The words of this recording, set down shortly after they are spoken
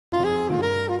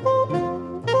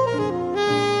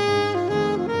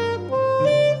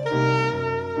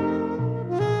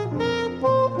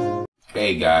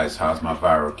Hey guys, how's my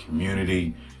viral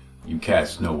community? You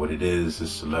cats know what it is.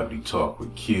 It's Celebrity Talk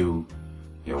with Q.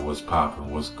 Yo, what's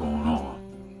poppin'? What's going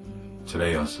on?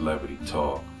 Today on Celebrity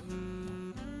Talk,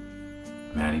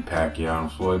 Manny Pacquiao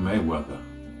and Floyd Mayweather.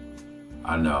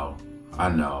 I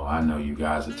know you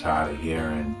guys are tired of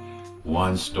hearing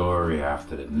one story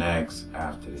after the next.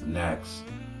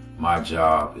 My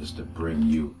job is to bring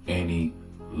you any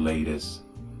latest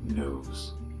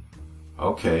news.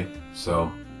 Okay, so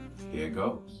here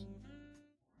goes.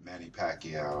 Manny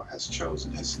Pacquiao has chosen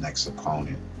his next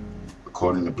opponent.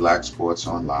 According to Black Sports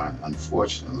Online,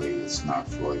 unfortunately, it's not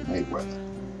Floyd Mayweather.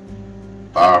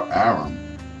 Arum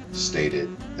stated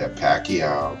that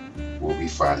Pacquiao will be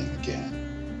fighting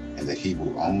again and that he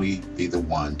will only be the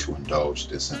one to indulge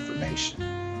this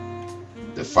information.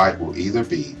 The fight will either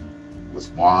be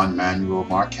with Juan Manuel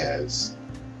Marquez,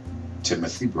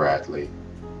 Timothy Bradley,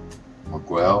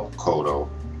 Miguel Cotto,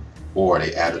 or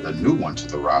they added a new one to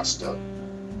the roster,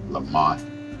 Lamont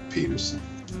Peterson.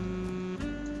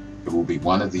 It will be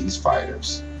one of these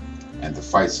fighters, and the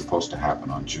fight's supposed to happen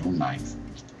on June 9th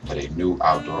at a new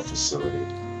outdoor facility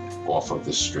off of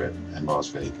the Strip in Las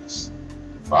Vegas.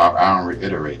 Arum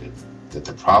reiterated that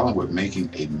the problem with making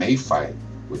a May fight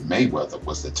with Mayweather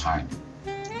was the timing.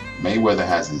 Mayweather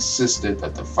has insisted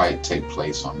that the fight take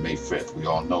place on May 5th. We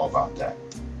all know about that.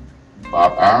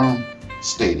 Arum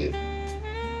stated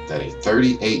that a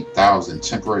 38,000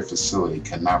 temporary facility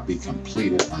cannot be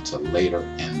completed until later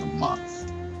in the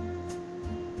month.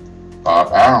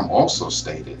 Arum also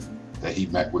stated that he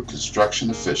met with construction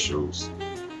officials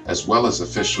as well as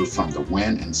officials from the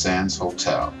Wynn and Sands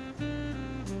Hotel,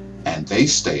 and they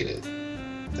stated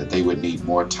that they would need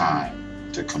more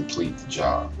time to complete the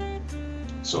job.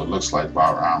 So it looks like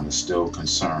Arum is still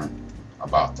concerned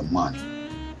about the money.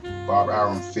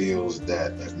 Arum feels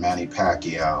that if Manny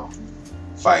Pacquiao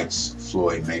fights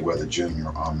Floyd Mayweather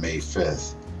Jr. on May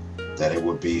 5th, that it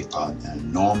would be an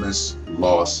enormous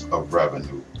loss of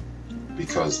revenue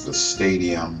because the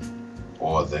stadium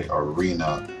or the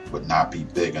arena would not be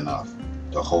big enough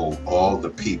to hold all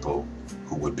the people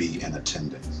who would be in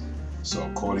attendance. So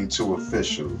according to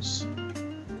officials,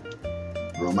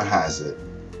 rumor has it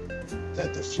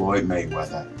that the Floyd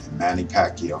Mayweather and Manny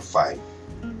Pacquiao fight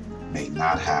may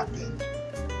not happen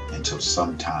until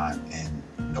sometime in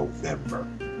November.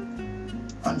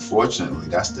 Unfortunately,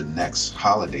 that's the next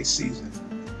holiday season.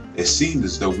 It seemed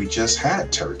as though we just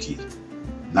had Turkey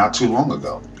not too long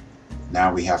ago.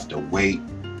 Now we have to wait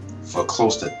for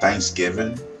close to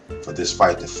Thanksgiving for this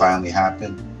fight to finally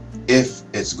happen, if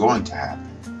it's going to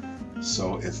happen.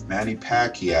 So if Manny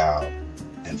Pacquiao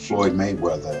and Floyd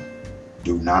Mayweather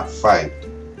do not fight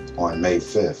on May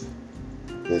 5th,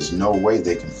 there's no way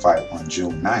they can fight on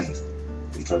June 9th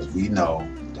because we know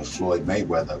that Floyd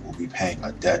Mayweather will be paying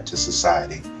a debt to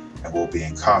society and will be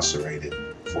incarcerated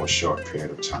for a short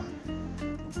period of time.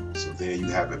 So there you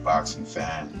have it, boxing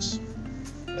fans.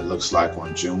 It looks like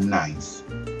on June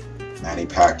 9th, Manny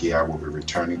Pacquiao will be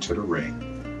returning to the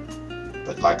ring.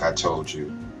 But like I told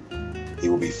you, he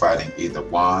will be fighting either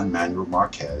Juan Manuel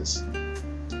Marquez,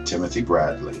 Timothy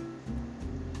Bradley,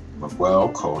 Miguel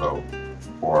Cotto,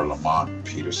 or Lamont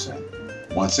Peterson.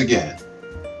 Once again,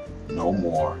 no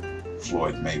more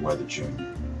Floyd Mayweather Jr.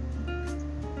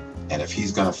 And if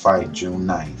he's going to fight June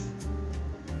 9th,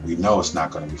 we know it's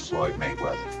not going to be Floyd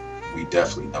Mayweather. We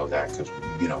definitely know that because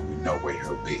we know where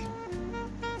he'll be.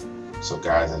 So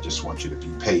guys, I just want you to be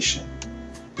patient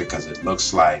because it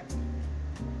looks like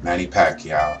Manny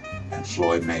Pacquiao and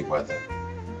Floyd Mayweather,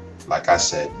 like I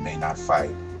said, may not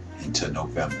fight until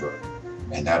November.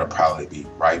 And that'll probably be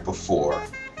right before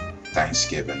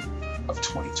Thanksgiving of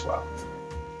 2012.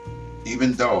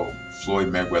 Even though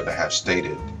Floyd Mayweather has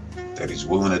stated that he's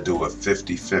willing to do a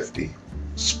 50-50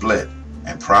 split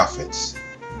in profits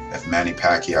if Manny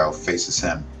Pacquiao faces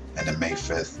him in the May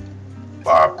 5th,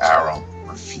 Arum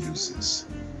refuses.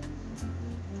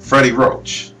 Freddie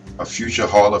Roach, a future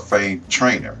Hall of Fame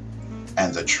trainer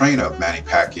and the trainer of Manny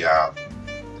Pacquiao,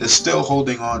 is still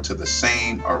holding on to the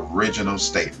same original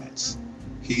statements.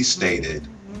 He stated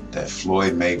that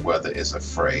Floyd Mayweather is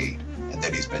afraid and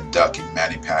that he's been ducking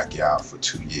Manny Pacquiao for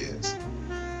 2 years.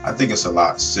 I think it's a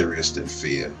lot serious than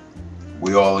fear.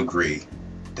 We all agree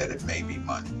that it may be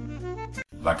money.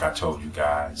 Like I told you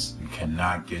guys, you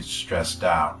cannot get stressed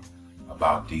out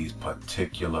about these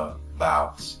particular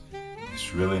bouts.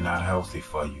 It's really not healthy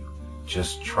for you.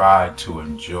 Just try to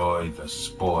enjoy the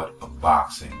sport of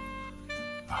boxing.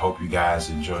 I hope you guys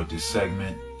enjoyed this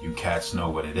segment. You cats know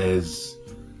what it is.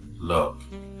 Look,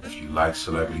 if you like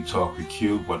Celebrity Talk with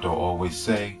Q, what they'll always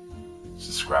say,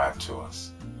 subscribe to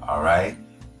us. All right?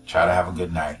 Try to have a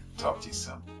good night. Talk to you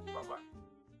soon.